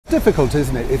Difficult,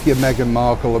 isn't it, if you're Meghan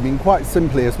Markle? I mean, quite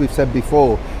simply, as we've said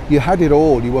before, you had it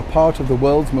all. You were part of the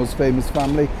world's most famous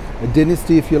family, a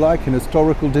dynasty, if you like, an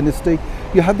historical dynasty.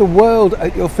 You had the world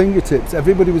at your fingertips.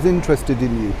 Everybody was interested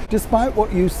in you. Despite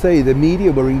what you say, the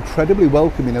media were incredibly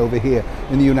welcoming over here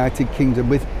in the United Kingdom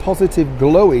with positive,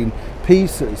 glowing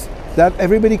pieces that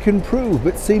everybody can prove,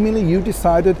 but seemingly you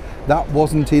decided that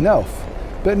wasn't enough.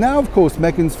 But now, of course,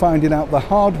 Meghan's finding out the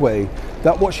hard way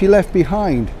that what she left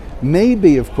behind may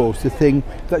be, of course, the thing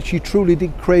that she truly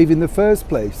did crave in the first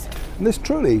place. And this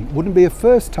truly wouldn't be a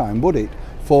first time, would it,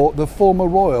 for the former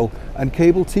royal and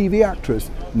cable TV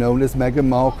actress known as Meghan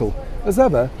Markle. As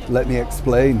ever, let me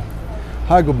explain.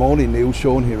 Hi, good morning, Neil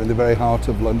Sean here in the very heart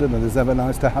of London, and as ever,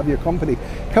 nice to have your company.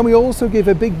 Can we also give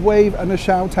a big wave and a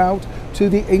shout out to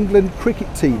the England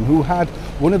cricket team, who had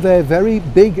one of their very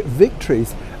big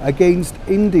victories against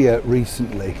India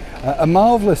recently. A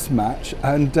marvellous match,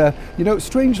 and you know,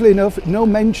 strangely enough, no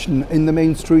mention in the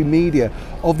mainstream media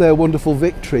of their wonderful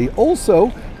victory.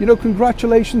 Also, you know,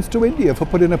 congratulations to India for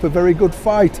putting up a very good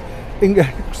fight in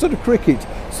sort of cricket.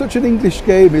 Such an English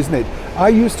game, isn't it? I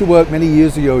used to work many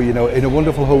years ago, you know, in a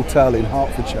wonderful hotel in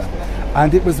Hertfordshire,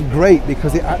 and it was great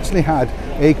because it actually had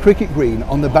a cricket green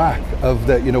on the back of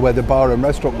the, you know, where the bar and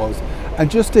restaurant was. And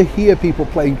just to hear people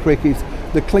playing cricket,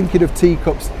 the clinking of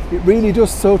teacups, it really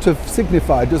does sort of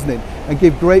signify, doesn't it, and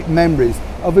give great memories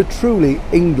of a truly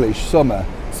English summer.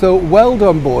 So well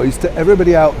done, boys, to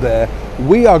everybody out there.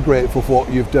 We are grateful for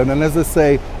what you've done, and as I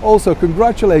say, also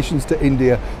congratulations to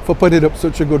India for putting up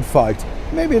such a good fight.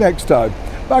 Maybe next time.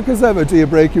 Back as ever to your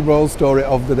breaking royal story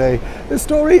of the day. The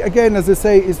story, again, as I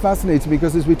say, is fascinating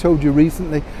because, as we told you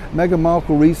recently, Meghan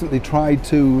Markle recently tried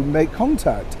to make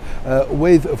contact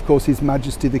with, of course, His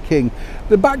Majesty the King.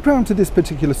 The background to this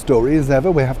particular story, as ever,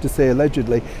 we have to say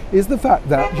allegedly, is the fact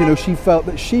that, you know, she felt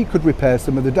that she could repair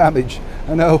some of the damage.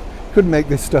 I know, couldn't make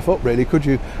this stuff up really, could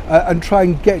you? And try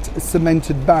and get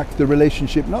cemented back the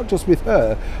relationship, not just with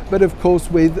her, but of course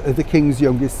with the King's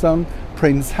youngest son,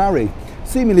 Prince Harry.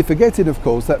 Seemingly forgetting, of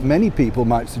course, that many people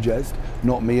might suggest,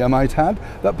 not me I might add,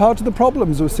 that part of the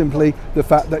problems was simply the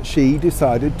fact that she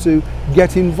decided to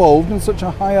get involved on such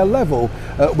a higher level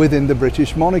within the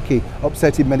British monarchy,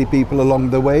 upsetting many people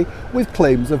along the way with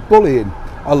claims of bullying.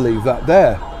 I'll leave that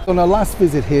there. On her last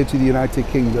visit here to the United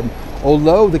Kingdom,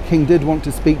 although the King did want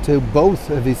to speak to both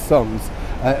of his sons,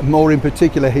 more in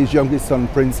particular his youngest son,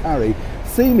 Prince Harry,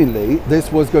 seemingly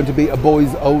this was going to be a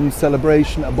boys' own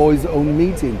celebration, a boys' own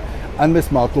meeting, and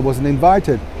Miss Markle wasn't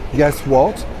invited. Guess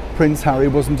what? Prince Harry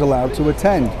wasn't allowed to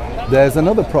attend. There's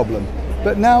another problem.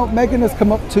 But now Meghan has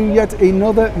come up to yet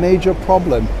another major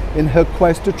problem in her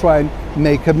quest to try and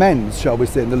make amends, shall we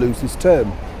say, in the loosest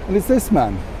term. And it's this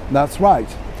man. That's right.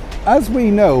 As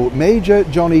we know, Major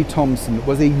Johnny Thompson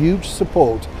was a huge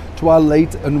support to our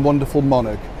late and wonderful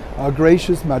monarch, our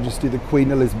gracious Majesty the Queen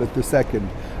Elizabeth II.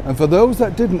 And for those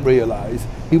that didn't realise,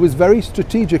 he was very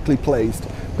strategically placed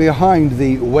behind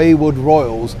the wayward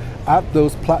royals at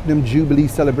those Platinum Jubilee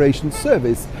celebration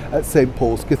service at St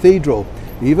Paul's Cathedral.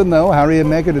 Even though Harry and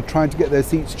Meghan had tried to get their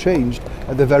seats changed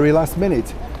at the very last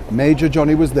minute, Major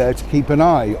Johnny was there to keep an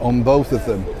eye on both of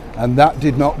them, and that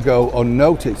did not go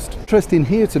unnoticed. Interesting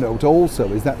here to note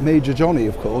also is that Major Johnny,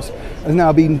 of course, has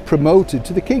now been promoted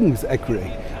to the King's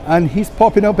Equerry, and he's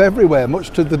popping up everywhere, much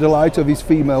to the delight of his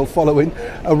female following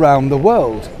around the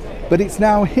world. But it's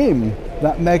now him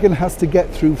that Meghan has to get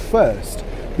through first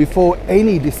before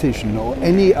any decision or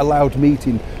any allowed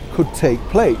meeting could take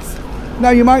place. Now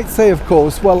you might say, of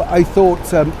course, well, I thought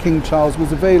King Charles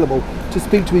was available to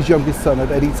speak to his youngest son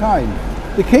at any time.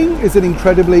 The King is an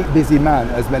incredibly busy man,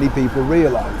 as many people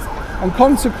realise, and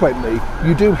consequently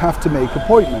you do have to make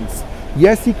appointments.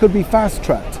 Yes, he could be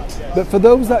fast-tracked, but for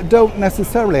those that don't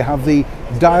necessarily have the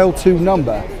dial-to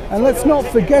number, and let's not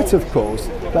forget, of course,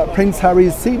 that Prince Harry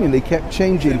has seemingly kept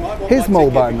changing his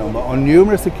mobile number on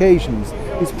numerous occasions,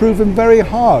 it's proven very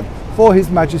hard for His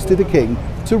Majesty the King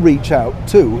to reach out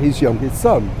to his youngest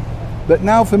son. But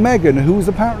now for Meghan, who's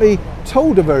apparently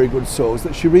told a very good source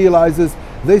that she realises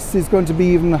this is going to be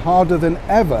even harder than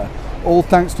ever, all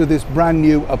thanks to this brand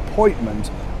new appointment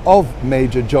of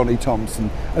Major Johnny Thompson,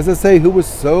 as I say, who was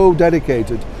so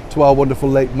dedicated to our wonderful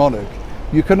late monarch.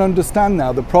 You can understand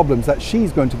now the problems that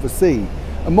she's going to foresee,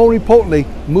 and more importantly,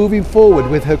 moving forward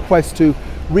with her quest to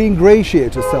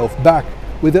re-ingratiate herself back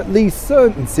with at least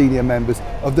certain senior members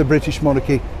of the British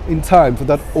monarchy in time for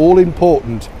that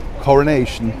all-important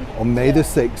coronation on May the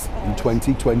 6th in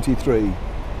 2023.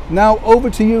 Now over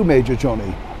to you, Major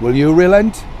Johnny. Will you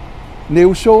relent?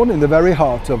 Neil Sean in the very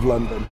heart of London.